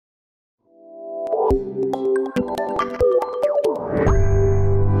Hi,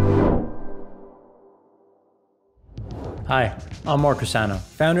 I'm Rossano,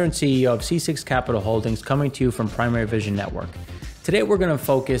 founder and CEO of C6 Capital Holdings, coming to you from Primary Vision Network. Today we're going to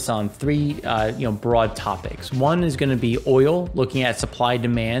focus on three broad topics. One is going to be oil, looking at supply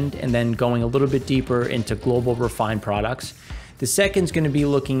demand, and then going a little bit deeper into global refined products. The second is going to be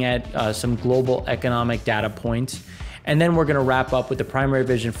looking at some global economic data points. And then we're going to wrap up with the Primary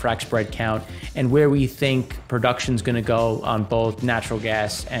Vision Frac Spread Count and where we think production is going to go on both natural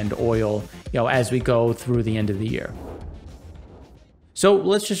gas and oil, as we go through the end of the year. So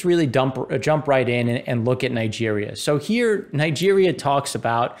let's just really jump right in and look at Nigeria. So here, Nigeria talks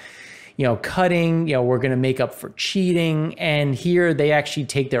about, cutting, we're going to make up for cheating. And here they actually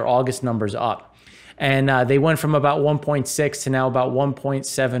take their August numbers up. And they went from about 1.6 to now about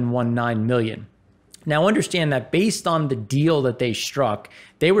 1.719 million. Now understand that based on the deal that they struck,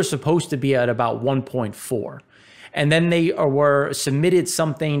 they were supposed to be at about 1.4. And then they were submitted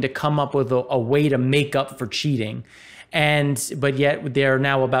something to come up with a way to make up for cheating. But yet they're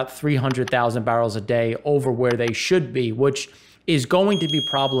now about 300,000 barrels a day over where they should be, which is going to be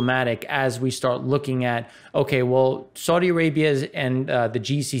problematic as we start looking at, okay, well, Saudi Arabia and the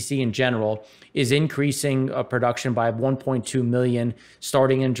GCC in general is increasing production by 1.2 million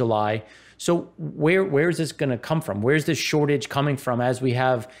starting in July. So where is this going to come from? Where's this shortage coming from as we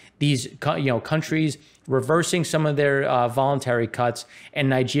have these countries reversing some of their voluntary cuts and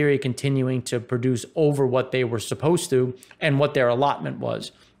Nigeria continuing to produce over what they were supposed to and what their allotment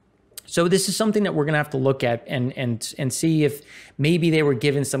was? So this is something that we're going to have to look at and see if maybe they were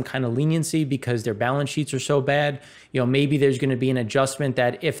given some kind of leniency because their balance sheets are so bad. Maybe there's going to be an adjustment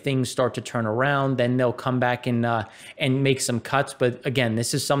that if things start to turn around, then they'll come back and make some cuts. But again,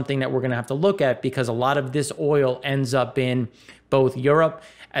 this is something that we're going to have to look at because a lot of this oil ends up in both Europe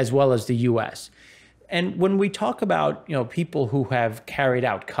as well as the US. And when we talk about, people who have carried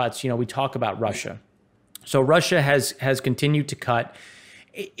out cuts, we talk about Russia. So Russia has continued to cut.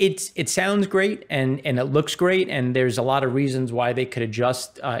 It sounds great and it looks great, and there's a lot of reasons why they could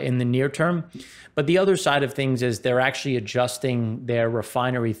adjust in the near term. But the other side of things is they're actually adjusting their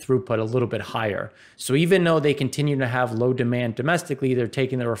refinery throughput a little bit higher. So even though they continue to have low demand domestically, they're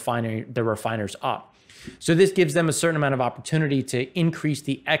taking the refiners up. So this gives them a certain amount of opportunity to increase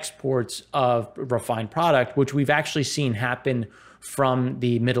the exports of refined product, which we've actually seen happen from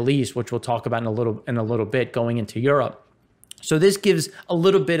the Middle East, which we'll talk about in a little bit, going into Europe. So this gives a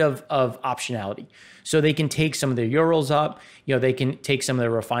little bit of optionality. So they can take some of their Urals up, they can take some of their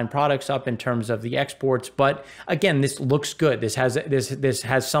refined products up in terms of the exports. But again, this looks good. This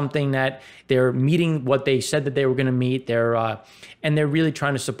has something that they're meeting what they said that they were going to meet. And they're really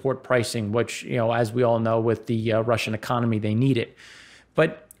trying to support pricing, which, as we all know, with the Russian economy, they need it.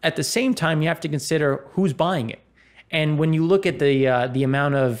 But at the same time, you have to consider who's buying it. And when you look at the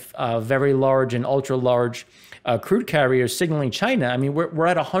amount of very large and ultra large crude carriers signaling China, I mean, we're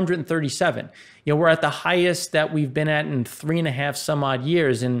at 137. We're at the highest that we've been at in 3.5 some odd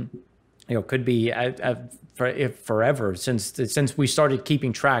years, and could be forever since we started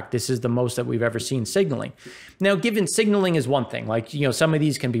keeping track. This is the most that we've ever seen signaling. Now, given signaling is one thing, like some of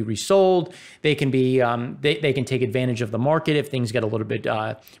these can be resold. They can be they can take advantage of the market if things get a little bit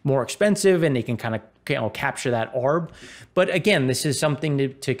more expensive, and they can kind of capture that arb. But again, this is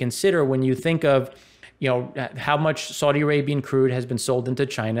something to consider when you think of how much Saudi Arabian crude has been sold into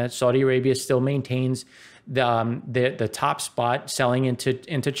China. Saudi Arabia still maintains the top spot selling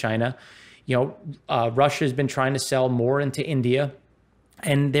into China. Russia has been trying to sell more into India.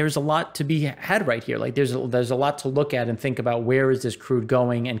 And there's a lot to be had right here. Like there's a lot to look at and think about, where is this crude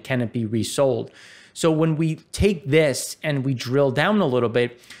going and can it be resold? So when we take this and we drill down a little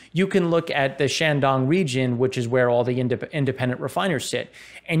bit, you can look at the Shandong region, which is where all the independent refiners sit.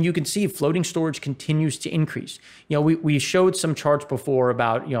 And you can see floating storage continues to increase. We showed some charts before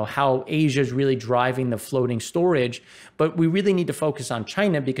about, how Asia is really driving the floating storage, but we really need to focus on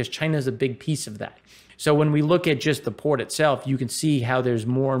China because China is a big piece of that. So when we look at just the port itself, you can see how there's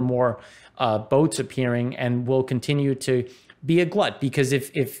more and more boats appearing, and will continue to be a glut, because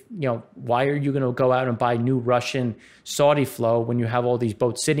if why are you going to go out and buy new Russian Saudi flow when you have all these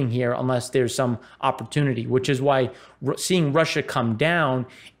boats sitting here, unless there's some opportunity, which is why seeing Russia come down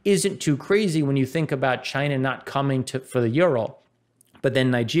isn't too crazy when you think about China not coming for the Ural. But then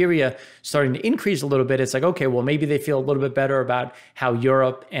Nigeria starting to increase a little bit. It's like, okay, well, maybe they feel a little bit better about how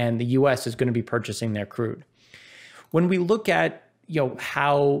Europe and the US is going to be purchasing their crude. When we look at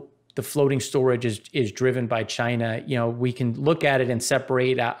how the floating storage is driven by China, we can look at it and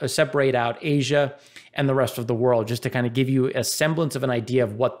separate out Asia and the rest of the world, just to kind of give you a semblance of an idea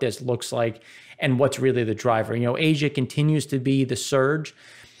of what this looks like and what's really the driver. Asia continues to be the surge.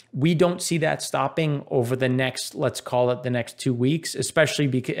 We don't see that stopping over the next, let's call it the next 2 weeks, especially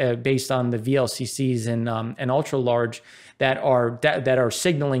based on the VLCCs and ultra large that are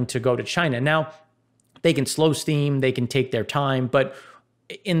signaling to go to China. Now, they can slow steam, they can take their time, but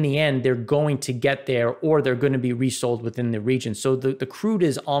in the end, they're going to get there, or they're going to be resold within the region. So the crude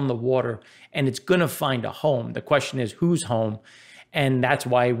is on the water and it's going to find a home. The question is whose home? And that's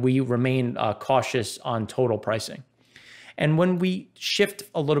why we remain cautious on total pricing. And when we shift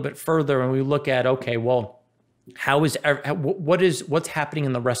a little bit further and we look at, okay, well, what's happening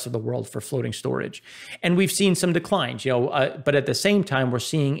in the rest of the world for floating storage? And we've seen some declines, but at the same time, we're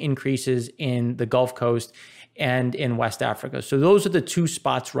seeing increases in the Gulf Coast and in West Africa. So those are the two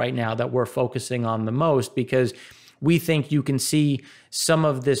spots right now that we're focusing on the most, because we think you can see some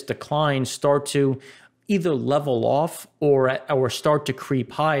of this decline start to either level off or start to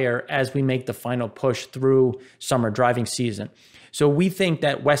creep higher as we make the final push through summer driving season. So we think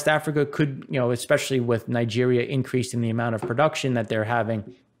that West Africa could, especially with Nigeria increasing the amount of production that they're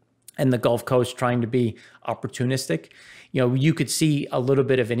having, and the Gulf Coast trying to be opportunistic, you could see a little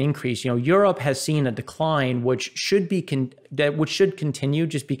bit of an increase. Europe has seen a decline, which should continue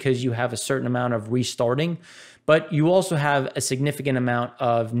just because you have a certain amount of restarting, but you also have a significant amount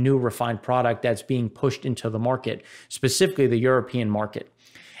of new refined product that's being pushed into the market, specifically the European market.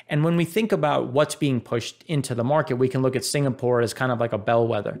 And when we think about what's being pushed into the market, we can look at Singapore as kind of like a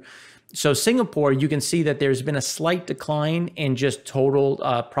bellwether. So Singapore, you can see that there's been a slight decline in just total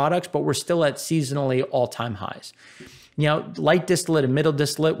products, but we're still at seasonally all-time highs. Light distillate and middle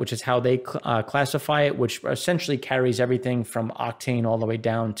distillate, which is how they classify it, which essentially carries everything from octane all the way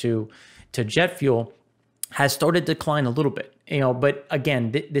down to jet fuel, has started to decline a little bit. But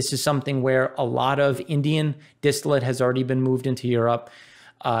again, this is something where a lot of Indian distillate has already been moved into Europe.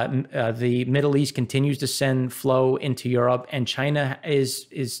 The Middle East continues to send flow into Europe, and China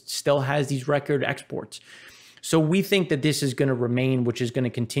still has these record exports. So we think that this is going to remain, which is going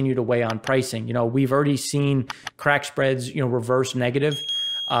to continue to weigh on pricing. We've already seen crack spreads, reverse negative.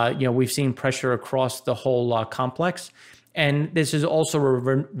 We've seen pressure across the whole complex. And this is also a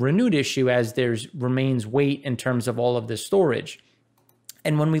renewed issue as remains weight in terms of all of this storage.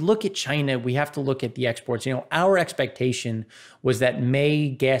 And when we look at China, we have to look at the exports. Our expectation was that May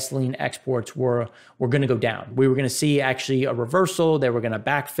gasoline exports were going to go down. We were going to see actually a reversal. They were going to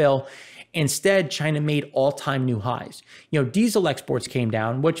backfill. Instead, China made all-time new highs. Diesel exports came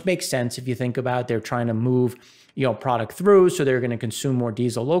down, which makes sense if you think about they're trying to move product through, so they're going to consume more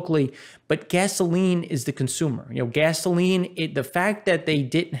diesel locally. But gasoline is the consumer. Gasoline, the fact that they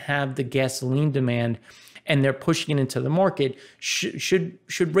didn't have the gasoline demand and they're pushing it into the market should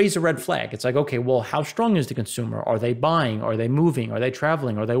raise a red flag. It's like, okay, well, how strong is the consumer? Are they buying? Are they moving? Are they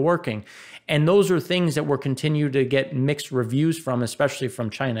traveling? Are they working? And those are things that we're continue to get mixed reviews from, especially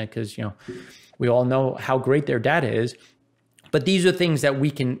from China, because we all know how great their data is. But these are things that we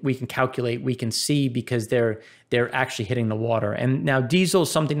can calculate, we can see, because they're actually hitting the water. And now diesel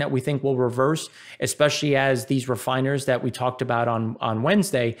is something that we think will reverse, especially as these refiners that we talked about on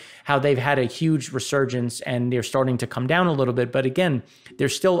Wednesday, how they've had a huge resurgence and they're starting to come down a little bit. But again, they're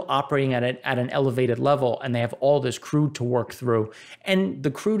still operating at an elevated level, and they have all this crude to work through. And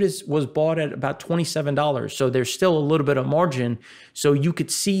the crude was bought at about $27. So there's still a little bit of margin. So you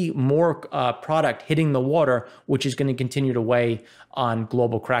could see more product hitting the water, which is going to continue to weigh on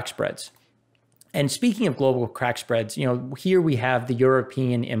global crack spreads. And speaking of global crack spreads, here we have the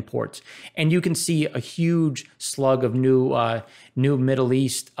European imports, and you can see a huge slug of new Middle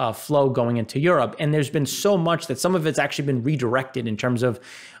East flow going into Europe. And there's been so much that some of it's actually been redirected in terms of,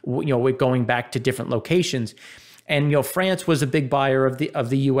 going back to different locations. And, France was a big buyer of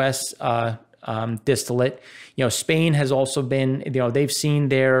the U.S. Distillate. Spain has also been, they've seen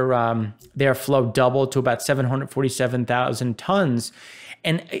their flow double to about 747,000 tons.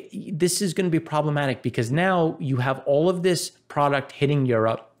 And this is going to be problematic because now you have all of this product hitting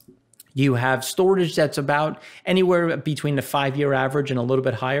Europe. You have storage that's about anywhere between the 5-year average and a little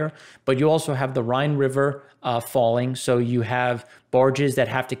bit higher, but you also have the Rhine River falling. So you have barges that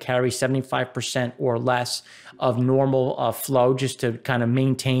have to carry 75% or less of normal flow just to kind of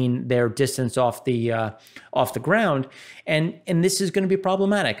maintain their distance off the ground. And this is going to be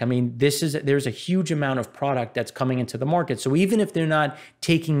problematic. I mean, there's a huge amount of product that's coming into the market. So even if they're not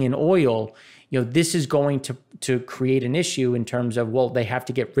taking in oil, this is going to create an issue in terms of, well, they have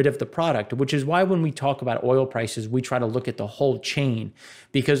to get rid of the product, which is why when we talk about oil prices, we try to look at the whole chain,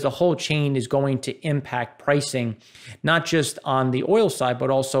 because the whole chain is going to impact pricing, not just on the oil side, but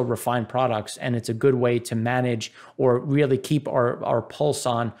also refined products. And it's a good way to manage or really keep our pulse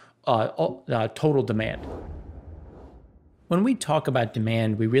on total demand. When we talk about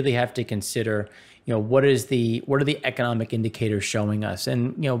demand, we really have to consider, what are the economic indicators showing us?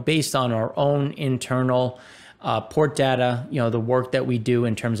 And, based on our own internal port data, the work that we do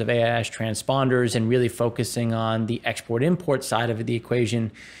in terms of AIS transponders and really focusing on the export-import side of the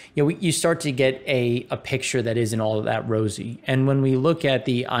equation, you start to get a picture that isn't all that rosy. And when we look at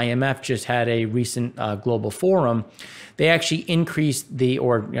the IMF just had a recent global forum, they actually increased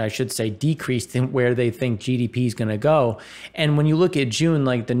or I should say decreased where they think GDP is going to go. And when you look at June,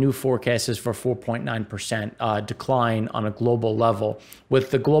 like the new forecast is for 4.9% decline on a global level,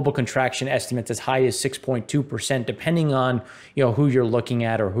 with the global contraction estimates as high as 6.2%, depending on who you're looking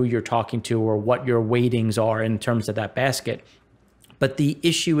at or who you're talking to or what your weightings are in terms of that basket. But the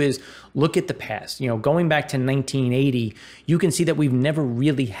issue is, look at the past. Going back to 1980, you can see that we've never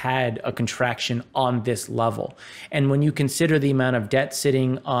really had a contraction on this level. And when you consider the amount of debt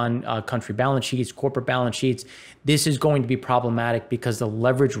sitting on country balance sheets, corporate balance sheets, this is going to be problematic because the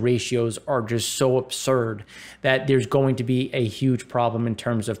leverage ratios are just so absurd that there's going to be a huge problem in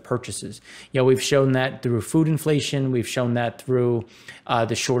terms of purchases. We've shown that through food inflation. We've shown that through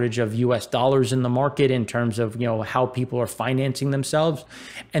the shortage of US dollars in the market in terms of, how people are financing themselves.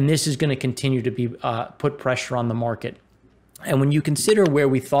 And this is going to continue to be put pressure on the market. And when you consider where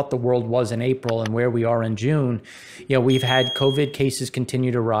we thought the world was in April and where we are in June, we've had COVID cases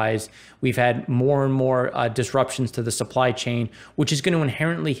continue to rise. We've had more and more disruptions to the supply chain, which is going to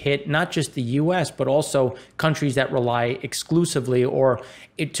inherently hit not just the US, but also countries that rely exclusively or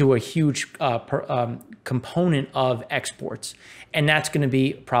to a huge component of exports. And that's going to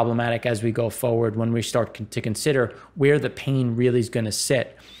be problematic as we go forward when we start to consider where the pain really is going to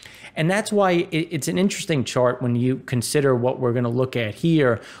sit. And that's why it's an interesting chart when you consider what we're going to look at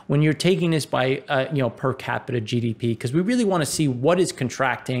here, when you're taking this by, per capita GDP, because we really want to see what is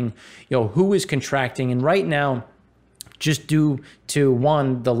contracting, who is contracting. And right now, just due to,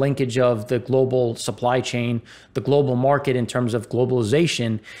 one, the linkage of the global supply chain, the global market in terms of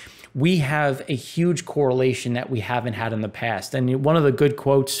globalization, we have a huge correlation that we haven't had in the past. And one of the good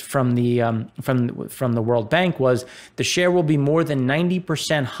quotes from the World Bank was, the share will be more than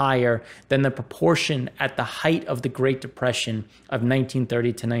 90% higher than the proportion at the height of the Great Depression of 1930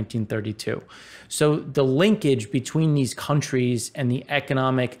 to 1932. So the linkage between these countries and the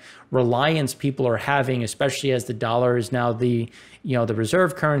economic reliance people are having, especially as the dollar is now the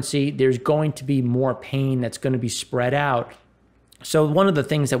reserve currency, there's going to be more pain that's going to be spread out. So one of the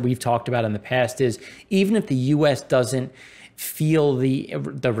things that we've talked about in the past is, even if the U.S. doesn't feel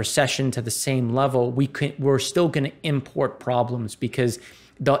the recession to the same level, we're still going to import problems because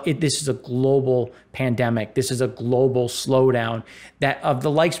this is a global pandemic. This is a global slowdown that of the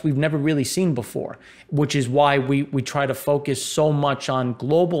likes we've never really seen before, which is why we try to focus so much on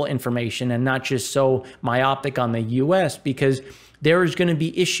global information and not just so myopic on the U.S., because there's going to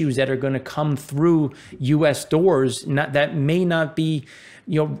be issues that are going to come through U.S. doors that may not be,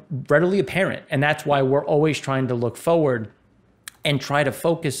 readily apparent. And that's why we're always trying to look forward and try to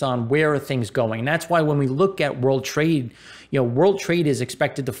focus on where are things going. And that's why when we look at world trade, world trade is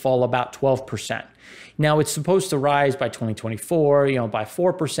expected to fall about 12%. Now, it's supposed to rise by 2024, by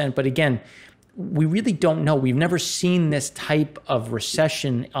 4%. But again, we really don't know. We've never seen this type of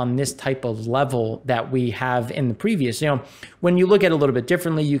recession on this type of level that we have in the previous. When you look at it a little bit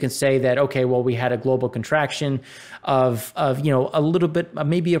differently, you can say that, okay, well, we had a global contraction of a little bit,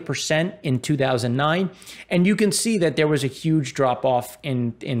 maybe 1% in 2009. And you can see that there was a huge drop off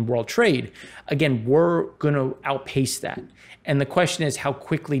in world trade. Again, we're going to outpace that. And the question is, how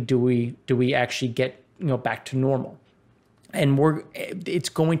quickly do we actually get, back to normal? And it's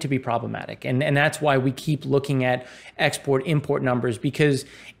going to be problematic. And that's why we keep looking at export-import numbers, because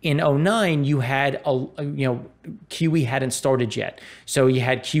in 2009, you had, QE hadn't started yet. So you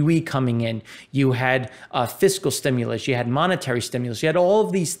had QE coming in, you had fiscal stimulus, you had monetary stimulus, you had all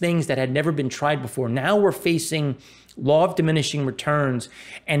of these things that had never been tried before. Now we're facing law of diminishing returns,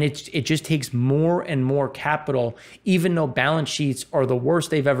 and it just takes more and more capital, even though balance sheets are the worst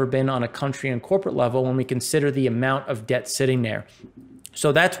they've ever been on a country and corporate level when we consider the amount of debt sitting there.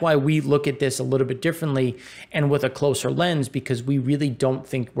 So that's why we look at this a little bit differently and with a closer lens, because we really don't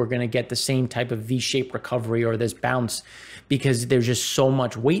think we're going to get the same type of V-shaped recovery or this bounce, because there's just so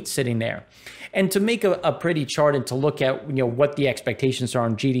much weight sitting there. And to make a pretty chart and to look at what the expectations are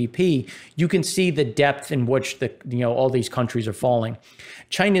on GDP, you can see the depth in which all these countries are falling.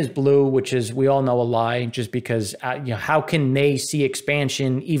 China's blue, which is, we all know, a lie, just because how can they see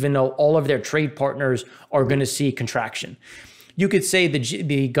expansion even though all of their trade partners are going to see contraction? You could say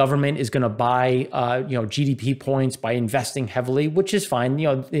the government is going to buy GDP points by investing heavily, which is fine.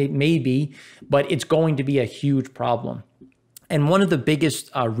 It may be, but it's going to be a huge problem. And one of the biggest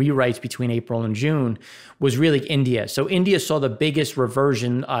rewrites between April and June was really India. So India saw the biggest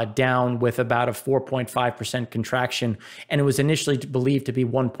reversion down with about a 4.5% contraction, and it was initially believed to be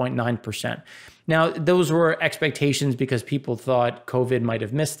 1.9%. Now, those were expectations because people thought COVID might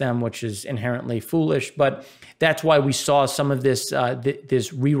have missed them, which is inherently foolish. But that's why we saw some of this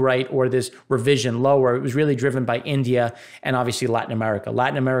this rewrite or this revision lower. It was really driven by India and obviously Latin America.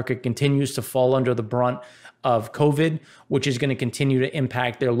 Latin America continues to fall under the brunt of COVID, which is going to continue to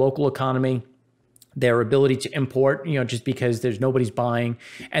impact their local economy, their ability to import, just because there's nobody's buying,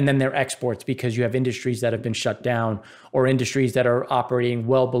 and then their exports, because you have industries that have been shut down or industries that are operating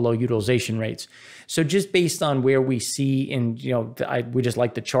well below utilization rates. So just based on where we see we just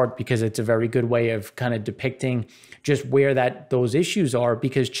like the chart because it's a very good way of kind of depicting just where those issues are,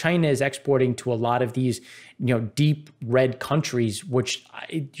 because China is exporting to a lot of these deep red countries, which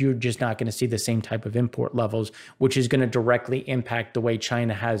you're just not going to see the same type of import levels, which is going to directly impact the way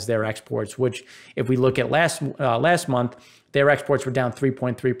China has their exports, which if we look at last month, their exports were down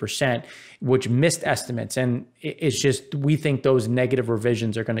 3.3%, which missed estimates. And it's just, we think those negative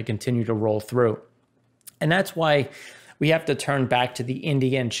revisions are going to continue to roll through. And that's why we have to turn back to the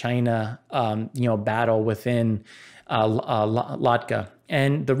India and China, battle within LATCA.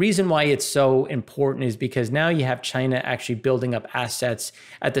 And the reason why it's so important is because now you have China actually building up assets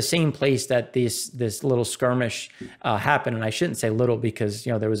at the same place that this little skirmish happened. And I shouldn't say little because,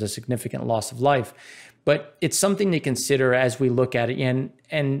 there was a significant loss of life. But it's something to consider as we look at it.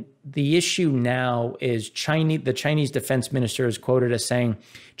 And the issue now is the Chinese defense minister is quoted as saying,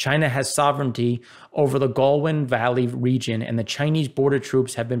 China has sovereignty over the Galwan Valley region, and the Chinese border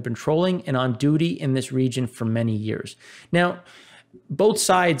troops have been patrolling and on duty in this region for many years. Now, both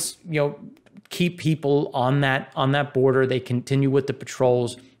sides, keep people on that border. They continue with the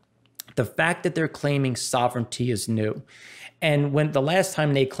patrols. The fact that they're claiming sovereignty is new. And when the last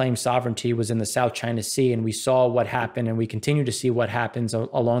time they claimed sovereignty was in the South China Sea, and we saw what happened, and we continue to see what happens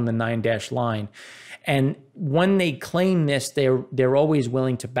along the 9-dash line. And when they claim this, they're always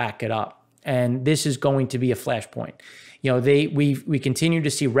willing to back it up. And this is going to be a flashpoint. We continue to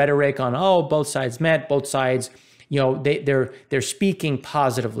see rhetoric on, both sides met, both sides, they're speaking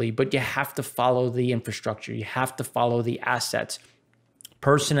positively, but you have to follow the infrastructure. You have to follow the assets.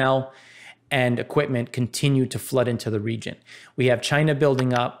 Personnel and equipment continue to flood into the region. We have China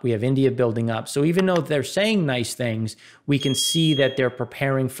building up, we have India building up. So even though they're saying nice things, we can see that they're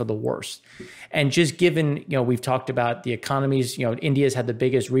preparing for the worst. And just given, we've talked about the economies, India's had the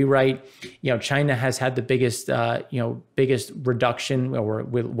biggest rewrite, China has had the biggest, biggest reduction, or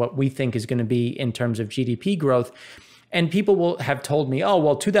what we think is going to be in terms of GDP growth. And people will have told me,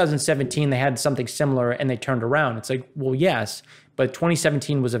 2017, they had something similar and they turned around. It's like, well, yes, but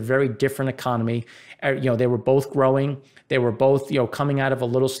 2017 was a very different economy. They were both growing. They were both, coming out of a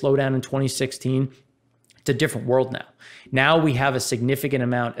little slowdown in 2016. It's a different world now. Now we have a significant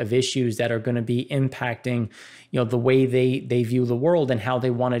amount of issues that are going to be impacting, the way they view the world and how they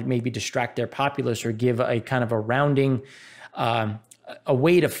want to maybe distract their populace or give a kind of a rounding, a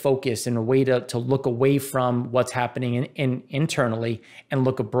way to focus and a way to look away from what's happening internally and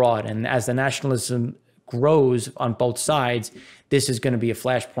look abroad. And as the nationalism grows on both sides, this is going to be a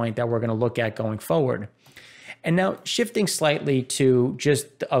flashpoint that we're going to look at going forward. And now shifting slightly to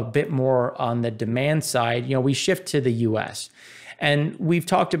just a bit more on the demand side, we shift to the US. And we've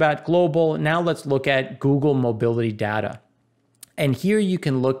talked about global. Now let's look at Google mobility data. And here you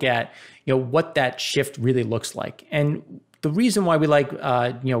can look at, what that shift really looks like. And the reason why we like,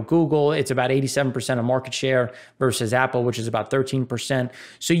 Google, it's about 87% of market share versus Apple, which is about 13%.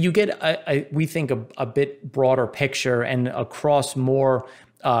 So you get, we think, a bit broader picture and across more,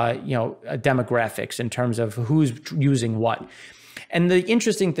 demographics in terms of who's using what. And the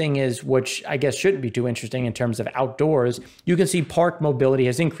interesting thing is, which I guess shouldn't be too interesting in terms of outdoors, you can see park mobility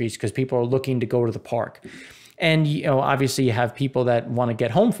has increased because people are looking to go to the park. And obviously you have people that want to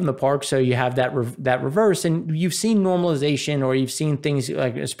get home from the park, so you have that reverse. And you've seen normalization, or you've seen things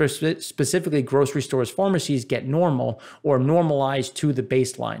like specifically grocery stores, pharmacies get normal or normalized to the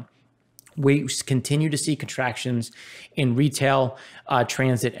baseline. We continue to see contractions in retail,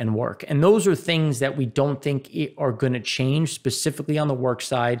 transit, and work. And those are things that we don't think are going to change, specifically on the work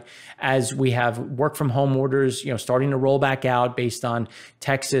side, as we have work from home orders, starting to roll back out based on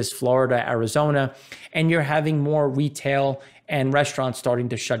Texas, Florida, Arizona, and you're having more retail and restaurants starting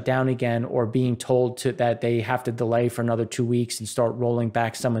to shut down again, or being told that they have to delay for another 2 weeks and start rolling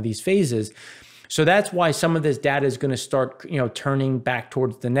back some of these phases. So that's why some of this data is going to start, turning back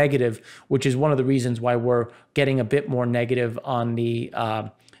towards the negative, which is one of the reasons why we're getting a bit more negative on the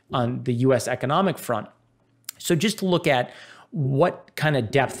U.S. economic front. So just to look at what kind of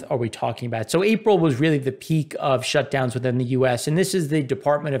depth are we talking about? So April was really the peak of shutdowns within the U.S., and this is the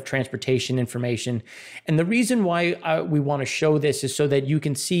Department of Transportation information. And the reason why we want to show this is so that you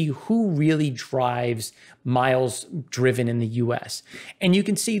can see who really drives miles driven in the U.S. And you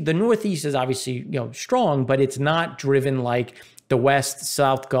can see the Northeast is obviously strong, but it's not driven like the West,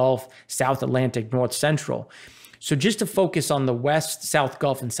 South Gulf, South Atlantic, North Central. So just to focus on the West, South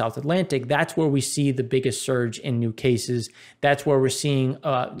Gulf, and South Atlantic, that's where we see the biggest surge in new cases. That's where we're seeing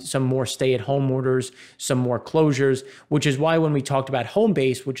some more stay-at-home orders, some more closures, which is why when we talked about home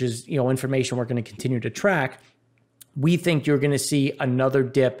base, which is information we're going to continue to track, we think you're going to see another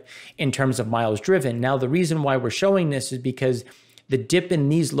dip in terms of miles driven. Now, the reason why we're showing this is because the dip in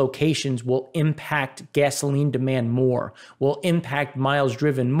these locations will impact gasoline demand more, will impact miles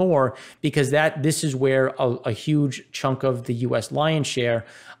driven more, because this is where a huge chunk of the U.S. lion's share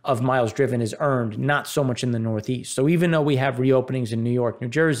of miles driven is earned, not so much in the Northeast. So even though we have reopenings in New York, New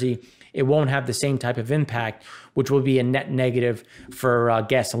Jersey, it won't have the same type of impact, which will be a net negative for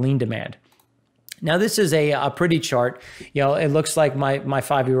gasoline demand. Now, this is a pretty chart. It looks like my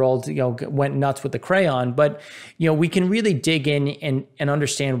 5-year-old, went nuts with the crayon, but, we can really dig in and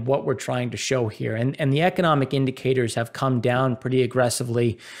understand what we're trying to show here. And the economic indicators have come down pretty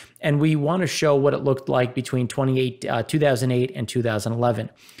aggressively. And we want to show what it looked like between 2008 and 2011.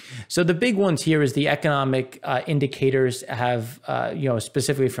 So the big ones here is the economic indicators have,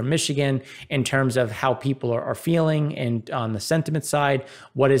 specifically from Michigan, in terms of how people are feeling, and on the sentiment side,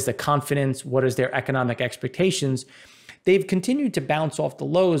 what is the confidence, what is their economic expectations. They've continued to bounce off the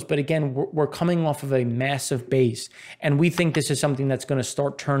lows, but again, we're coming off of a massive base. And we think this is something that's going to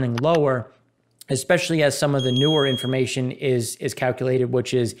start turning lower, especially as some of the newer information is calculated,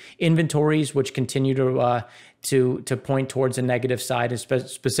 which is inventories, which continue to point towards a negative side,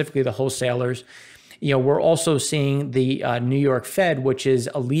 specifically the wholesalers. We're also seeing the New York Fed, which is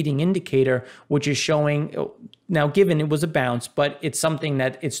a leading indicator, which is showing, now given it was a bounce, but it's something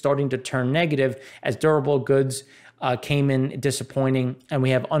that it's starting to turn negative as durable goods came in disappointing, and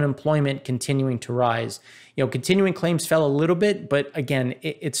we have unemployment continuing to rise. Continuing claims fell a little bit, but again,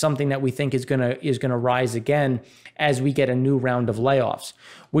 it's something that we think is gonna rise again as we get a new round of layoffs,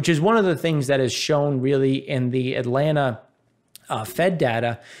 which is one of the things that is shown really in the Atlanta Fed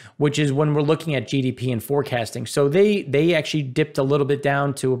data, which is when we're looking at GDP and forecasting. So they actually dipped a little bit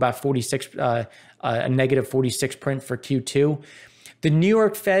down to about 46, a negative 46 print for Q2. The New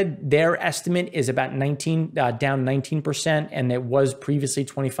York Fed, their estimate is about down 19%, and it was previously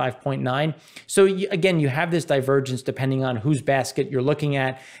 25.9. So again, you have this divergence depending on whose basket you're looking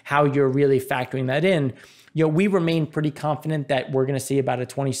at, how you're really factoring that in. We remain pretty confident that we're going to see about a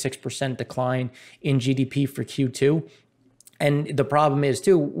 26% decline in GDP for Q2. And the problem is,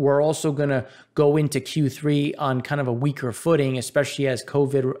 too, we're also going to go into Q3 on kind of a weaker footing, especially as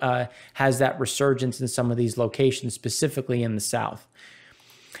COVID has that resurgence in some of these locations, specifically in the South.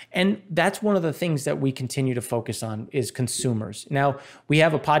 And that's one of the things that we continue to focus on is consumers. Now, we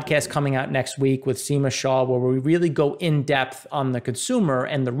have a podcast coming out next week with Seema Shah where we really go in depth on the consumer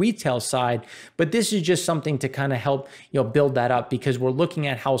and the retail side. But this is just something to kind of help build that up, because we're looking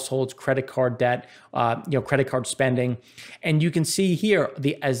at households, credit card debt, credit card spending. And you can see here,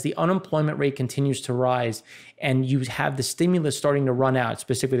 as the unemployment rate continues to rise, and you have the stimulus starting to run out,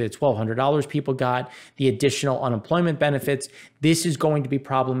 specifically the $1,200 people got, the additional unemployment benefits, this is going to be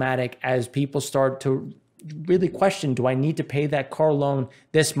problematic as people start to really question, do I need to pay that car loan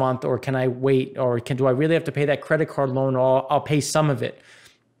this month, or can I wait, or do I really have to pay that credit card loan, or I'll pay some of it?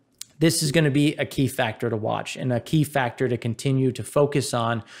 This is going to be a key factor to watch, and a key factor to continue to focus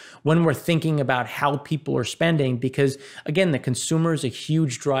on when we're thinking about how people are spending, because again, the consumer is a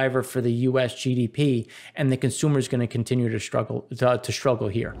huge driver for the US GDP, and the consumer is going to continue to struggle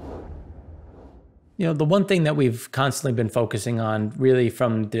here. The one thing that we've constantly been focusing on really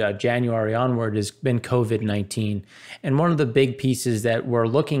from January onward has been COVID-19. And one of the big pieces that we're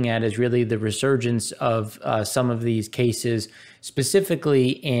looking at is really the resurgence of some of these cases, specifically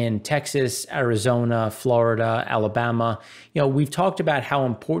in Texas, Arizona, Florida, Alabama. We've talked about how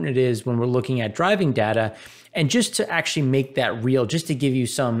important it is when we're looking at driving data, and just to actually make that real, just to give you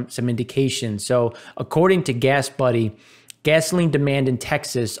some indication. So according to GasBuddy, gasoline demand in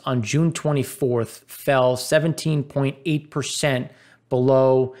Texas on June 24th fell 17.8%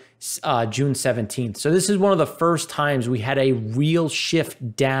 below June 17th. So this is one of the first times we had a real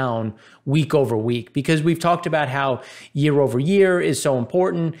shift down week over week, because we've talked about how year over year is so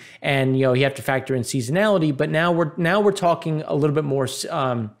important, and you have to factor in seasonality. But now we're talking a little bit more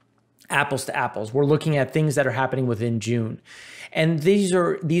apples to apples. We're looking at things that are happening within June. And these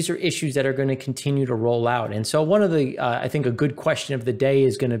are issues that are going to continue to roll out. And so one of the, I think a good question of the day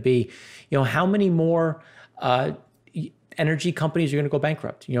is going to be, how many more energy companies are going to go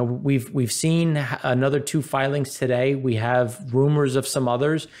bankrupt? We've seen another 2 filings today. We have rumors of some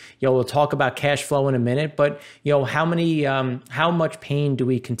others. We'll talk about cash flow in a minute, but how much pain do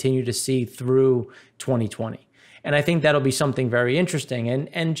we continue to see through 2020? And I think that'll be something very interesting.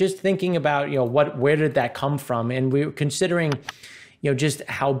 And just thinking about, where did that come from? And we're considering, just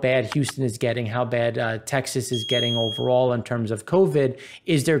how bad Houston is getting, how bad Texas is getting overall in terms of COVID.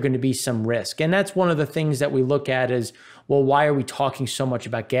 Is there going to be some risk? And that's one of the things that we look at is, well, why are we talking so much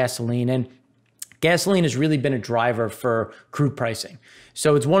about gasoline? And gasoline has really been a driver for crude pricing.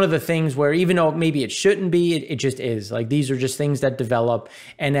 So it's one of the things where, even though maybe it shouldn't be, it just is. Like, these are just things that develop.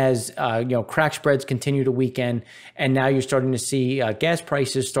 And as crack spreads continue to weaken, and now you're starting to see gas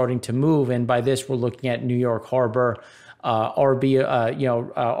prices starting to move. And by this, we're looking at New York Harbor, RBOB.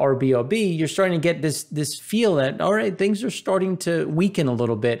 You're starting to get this feel that, all right, things are starting to weaken a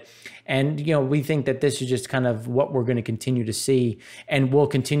little bit. And, we think that this is just kind of what we're going to continue to see, and we'll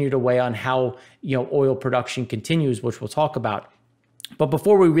continue to weigh on how, oil production continues, which we'll talk about. But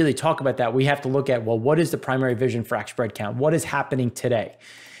before we really talk about that, we have to look at, well, what is the primary vision frac spread count? What is happening today?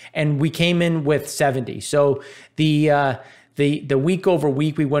 And we came in with 70. So the week over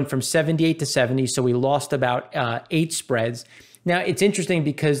week, we went from 78 to 70. So we lost about 8 spreads. Now, it's interesting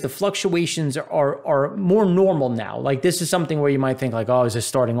because the fluctuations are more normal now. Like, this is something where you might think like, oh, is this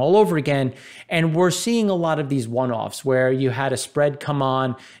starting all over again? And we're seeing a lot of these one-offs where you had a spread come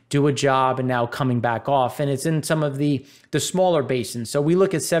on, do a job, and now coming back off. And it's in some of the smaller basins. So we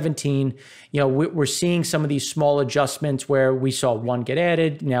look at 17, we're seeing some of these small adjustments where we saw 1 get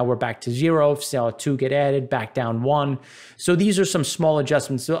added. Now we're back to 0, saw 2 get added, back down 1. So these are some small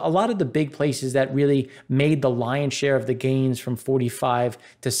adjustments. So a lot of the big places that really made the lion's share of the gains from 45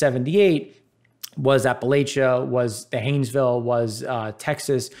 to 78 was Appalachia, was the Haynesville, was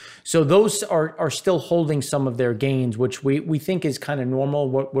Texas. So those are still holding some of their gains, which we think is kind of normal,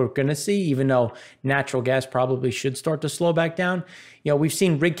 what we're going to see, even though natural gas probably should start to slow back down. We've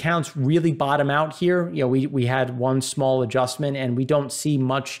seen rig counts really bottom out here. We had 1 small adjustment, and we don't see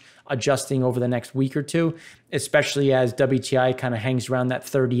much adjusting over the next week or two, especially as WTI kind of hangs around that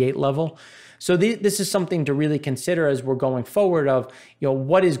 38 level. So this is something to really consider as we're going forward of,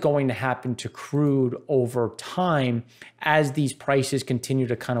 what is going to happen to crude over time as these prices continue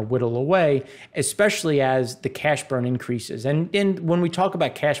to kind of whittle away, especially as the cash burn increases. And when we talk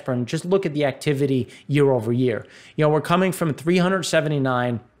about cash burn, just look at the activity year over year. We're coming from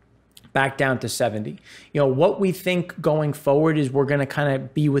 379 back down to 70. What we think going forward is we're going to kind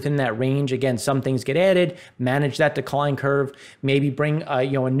of be within that range. Again, some things get added, manage that decline curve, maybe bring a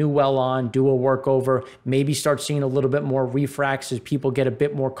new well on, do a workover, maybe start seeing a little bit more refracs as people get a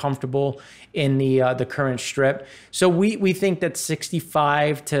bit more comfortable in the current strip. So we think that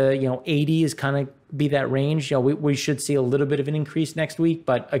 65 to 80 is kind of be that range. We should see a little bit of an increase next week,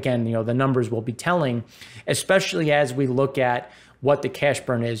 but again, the numbers will be telling, especially as we look at what the cash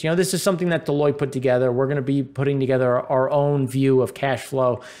burn is. This is something that Deloitte put together. We're going to be putting together our own view of cash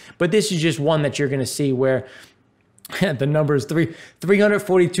flow, but this is just one that you're going to see where the number is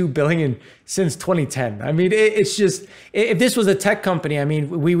 342 billion since 2010. I mean, it's just, if this was a tech company, I mean,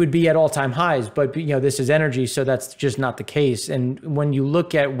 we would be at all-time highs, but this is energy, so that's just not the case. And when you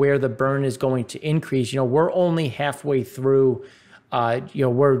look at where the burn is going to increase, we're only halfway through.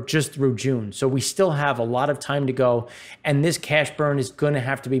 We're just through June. So we still have a lot of time to go. And this cash burn is going to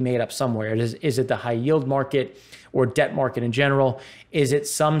have to be made up somewhere. Is it the high yield market or debt market in general? Is it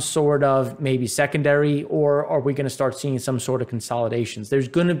some sort of maybe secondary, or are we going to start seeing some sort of consolidations? There's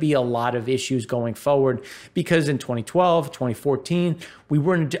going to be a lot of issues going forward because in 2012, 2014, we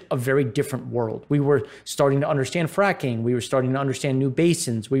were in a very different world. We were starting to understand fracking. We were starting to understand new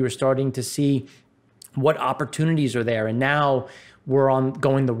basins. We were starting to see what opportunities are there. And now we're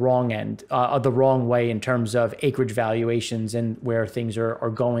going the wrong end, the wrong way in terms of acreage valuations and where things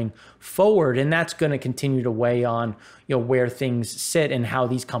are going forward. And that's going to continue to weigh on, where things sit and how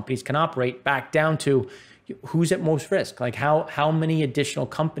these companies can operate, back down to who's at most risk. Like how many additional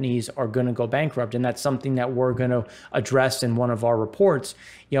companies are going to go bankrupt. And that's something that we're going to address in one of our reports,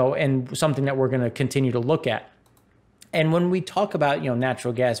 and something that we're going to continue to look at. And when we talk about,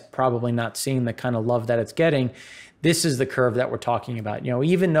 natural gas probably not seeing the kind of love that it's getting, this is the curve that we're talking about.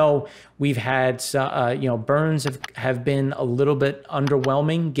 Even though we've had, burns have been a little bit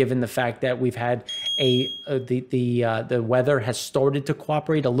underwhelming, given the fact that we've had the weather has started to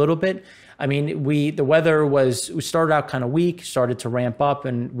cooperate a little bit. I mean, the weather we started out kind of weak, started to ramp up,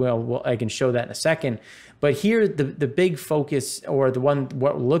 and I can show that in a second. But here, the big focus, or the one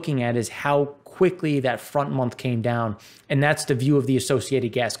what we're looking at, is how quickly that front month came down. And that's the view of the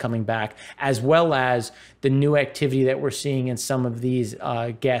associated gas coming back, as well as the new activity that we're seeing in some of these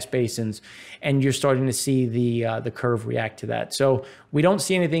gas basins. And you're starting to see the curve react to that. So we don't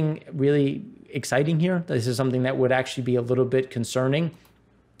see anything really exciting here. This is something that would actually be a little bit concerning.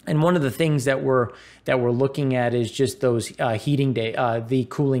 And one of the things that we're looking at is just those the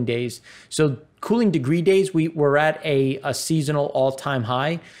cooling days. So cooling degree days, we're at a seasonal all-time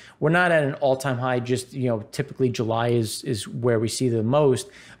high. We're not at an all-time high, just, typically July is where we see the most.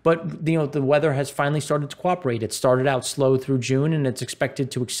 But, the weather has finally started to cooperate. It started out slow through June, and it's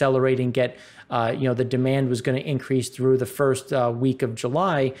expected to accelerate and get, the demand was going to increase through the first week of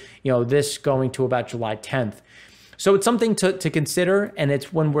July, this going to about July 10th. So it's something to consider, and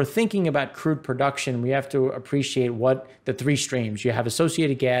it's when we're thinking about crude production, we have to appreciate what the three streams. You have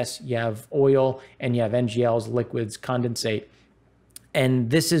associated gas, you have oil, and you have NGLs, liquids, condensate. And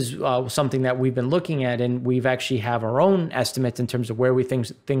this is something that we've been looking at, and we've actually have our own estimates in terms of where we think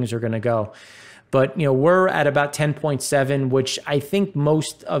things are going to go. But, we're at about 10.7, which I think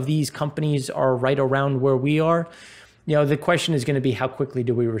most of these companies are right around where we are. The question is going to be how quickly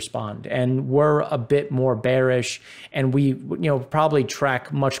do we respond? And we're a bit more bearish, and we, probably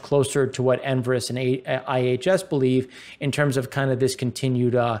track much closer to what Enverus and IHS believe in terms of kind of this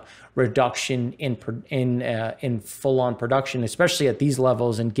continued reduction in full-on production, especially at these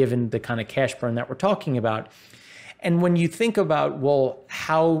levels and given the kind of cash burn that we're talking about. And when you think about,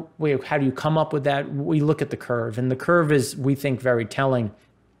 how do you come up with that? We look at the curve, and the curve is, we think, very telling.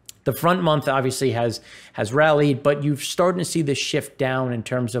 The front month obviously has rallied, but you've started to see this shift down in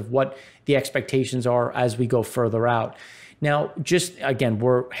terms of what the expectations are as we go further out. Now, just again,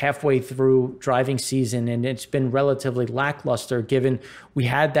 we're halfway through driving season, and it's been relatively lackluster given we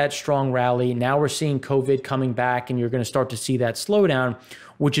had that strong rally. Now we're seeing COVID coming back, and you're going to start to see that slowdown,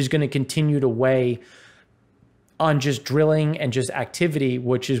 which is going to continue to weigh on just drilling and just activity,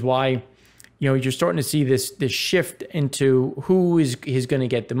 which is why you're starting to see this shift into who is going to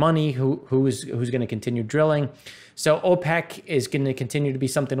get the money, who's going to continue drilling. So OPEC is going to continue to be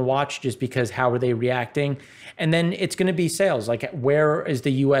something to watch, just because how are they reacting? And then it's going to be sales. Like, where is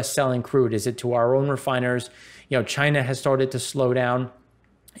the U.S. selling crude? Is it to our own refiners? China has started to slow down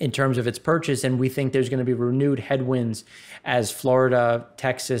in terms of its purchase, and we think there's going to be renewed headwinds as Florida,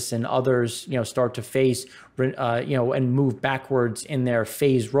 Texas, and others, start to face, and move backwards in their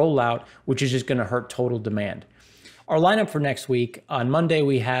phase rollout, which is just going to hurt total demand. Our lineup for next week, on Monday,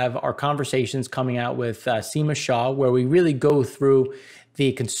 we have our conversations coming out with Seema Shah, where we really go through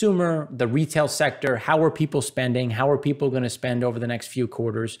the consumer, the retail sector, how are people spending, how are people going to spend over the next few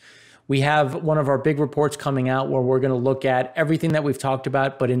quarters. We have one of our big reports coming out where we're going to look at everything that we've talked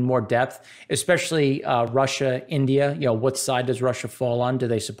about, but in more depth, especially Russia, India. What side does Russia fall on? Do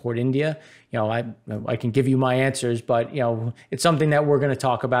they support India? I can give you my answers, but it's something that we're going to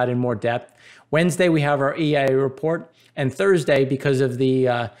talk about in more depth. Wednesday, we have our EIA report, and Thursday, because of the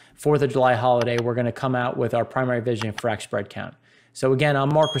 4th of July holiday, we're going to come out with our primary vision Frac Spread Count. So again,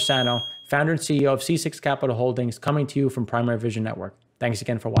 I'm Mark Rossano, founder and CEO of C6 Capital Holdings, coming to you from Primary Vision Network. Thanks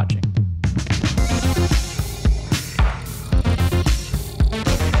again for watching.